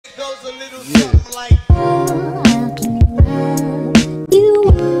goes a little something like.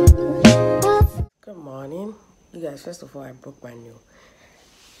 Good morning, you guys. First of all, I broke my nail.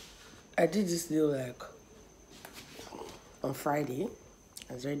 I did this nail like on Friday.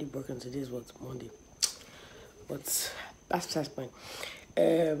 It's already broken. Today is what, Monday. But that's the point.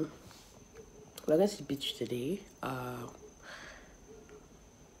 We're going to the beach today.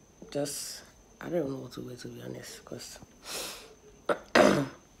 Just I don't know what to wear, to be honest, because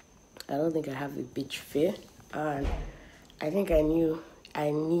I don't think I have a beach fit, and I think I need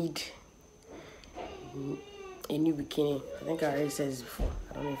a new bikini. I think I already said this before.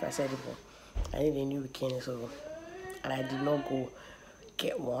 I don't know if I said it before. I need a new bikini, so, and I did not go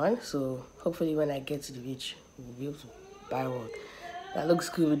get one, so hopefully when I get to the beach we'll be able to buy one that looks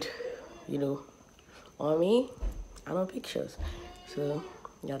good, you know, on me and on pictures. So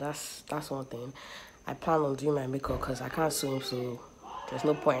yeah, that's one thing. I plan on doing my makeup because I can't swim, so there's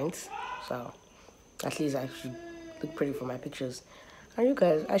no point. So at least I should look pretty for my pictures. And you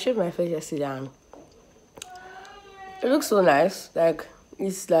guys, I shaved my face yesterday and it looks so nice. Like,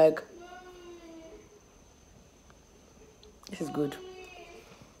 it's like, this is good.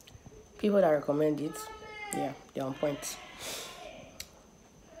 People that recommend it, yeah, they're on point.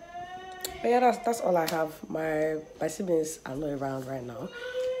 But yeah, that's all I have. My siblings are not around right now.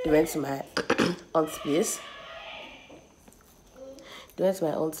 They went to my aunt's place. They went to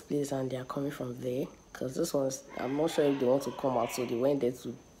my aunt's place and they are coming from there. Because this one's, I'm not sure if they want to come out, so they went there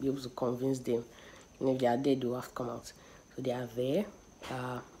to be able to convince them. And if they are there, they will have to come out. So they are there.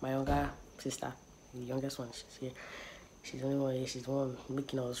 My younger sister, the youngest one, she's here. She's the only one here. She's the one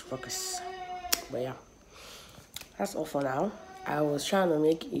making all those ruckus. But yeah, that's all for now. I was trying to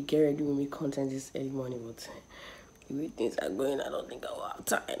make a get ready with me content this early morning, but the way things are going, I don't think I will have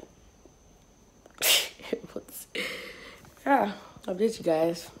time. But yeah, update you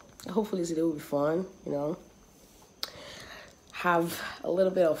guys. Hopefully today will be fun, you know. Have a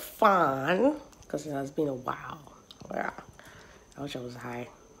little bit of fun because it has been a while. Yeah, I wish I was high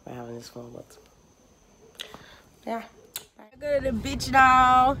by having this fun, but yeah. I go to the beach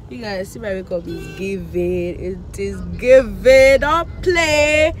now. You guys see my makeup is giving. It is giving. Don't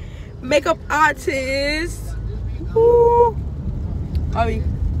play. Makeup artist. Woo. Hurry.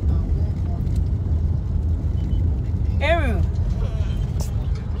 Aaron.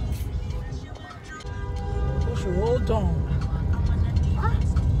 Hold on.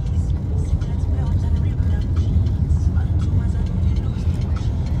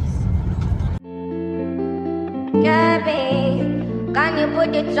 Yeah, babe, can you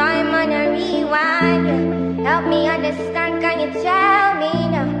put the time on a rewind? Help me understand, can you tell me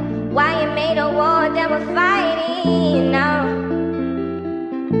now why you made a war that we're fighting now?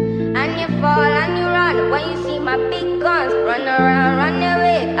 And you fall and you run when you see my big guns. Run around, run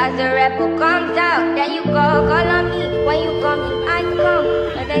away as the rebel comes out. Then you go, call on me. When you come, I come,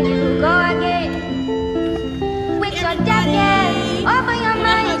 and then you go again. With your jacket, open your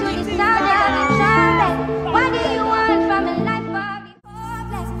mind to the sound of the trumpet. What do you want from a life for me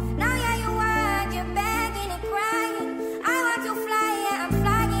hopeless? Now yeah, you want, you're begging and crying. I want to fly, yeah, I'm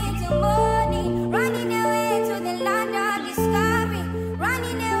flying to morning. Running away to the land of discovery.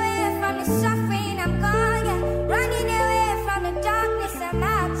 Running away from the suffering, I'm gone, yeah. Running away from the darkness, I'm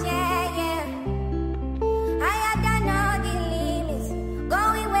out, yeah, yeah. I had done all the limits,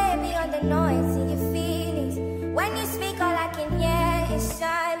 going way beyond the noise in your feelings. When you speak, all I can hear is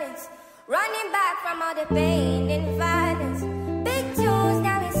silence. Running back from all the pain and violence. Big tunes,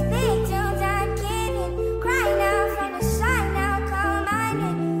 now it's big tunes, I'm kidding. Cry now from the side, now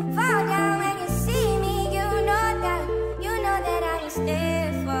commanding. Fall down when you see me, you know that I was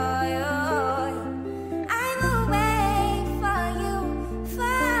there for you. I will wait for you,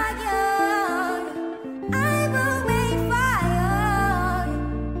 for you. I will wait for you.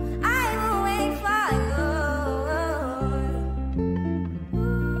 I will wait for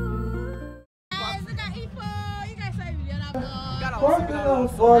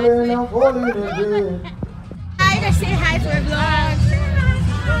you. I'm falling again. Hi, you guys say hi to my vlog.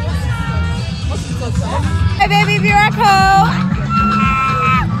 Hey, baby miracle.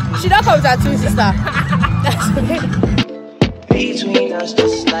 She don't come to her too, sister. That's okay. Between us,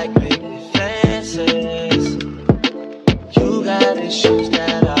 just like baby fences. You got issues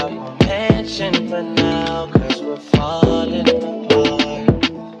that I won't mention for now, 'cause we're falling apart.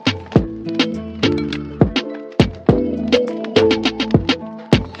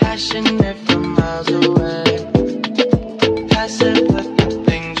 Passionate from miles away. Passive with the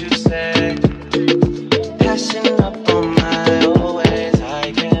things you say. Passing up on my always.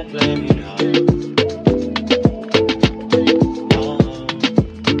 I can't blame you now. Oh.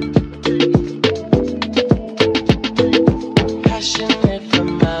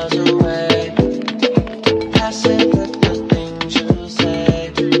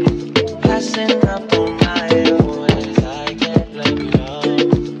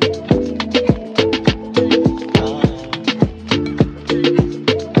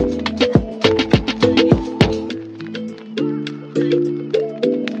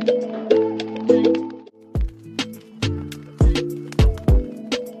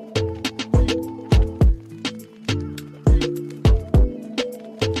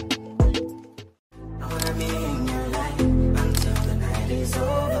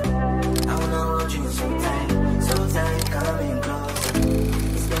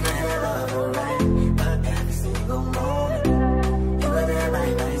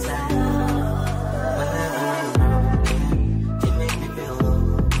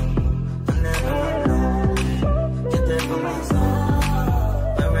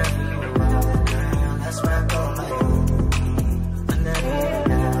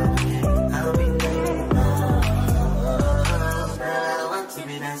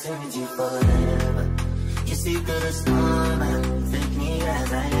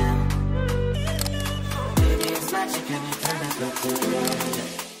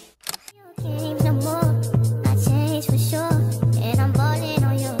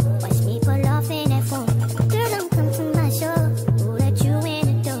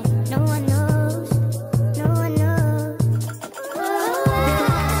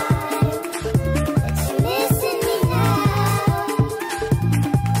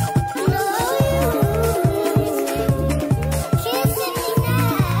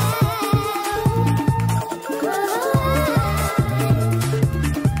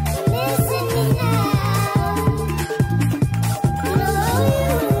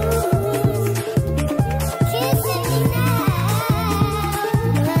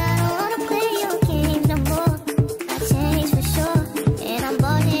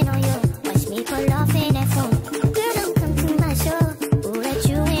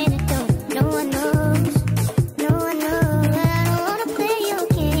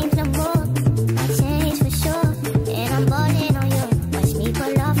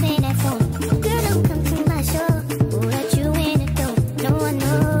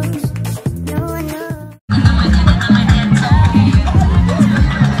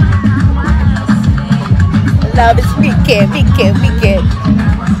 Love is wicked, wicked, wicked.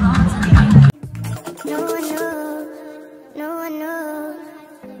 No one knows, no one knows,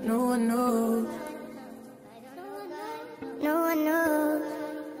 No one knows. no one knows,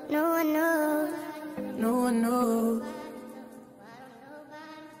 no one knows, No one knows.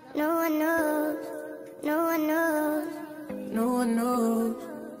 no one knows, no one knows, No one knows.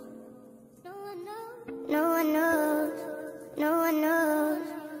 no one knows, no one knows.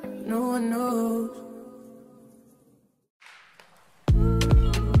 No one knows.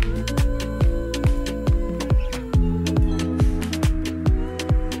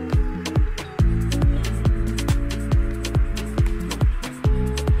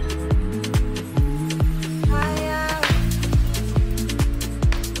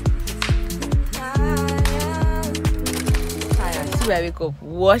 I wake up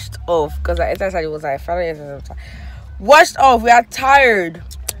washed off because I exercised. It was like finally exercise. Washed off. We are tired.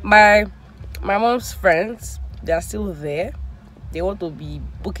 My mom's friends, they are still there. They want to be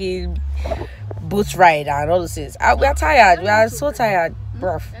booking boat ride and all those things. We are tired. We are so tired,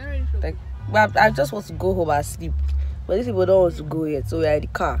 bruv. Like I just want to go home and sleep. But these people don't want to go yet, so we are in the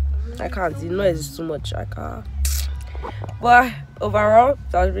car. I can't. The noise is too much. I can't. But overall,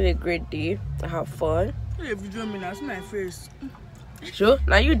 that was really a great day. I had fun. Video me, that's my face. Sure.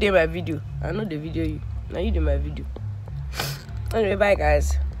 Now you did my video. I know the video you. Now you did my video. Anyway, bye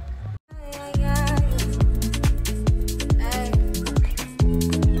guys.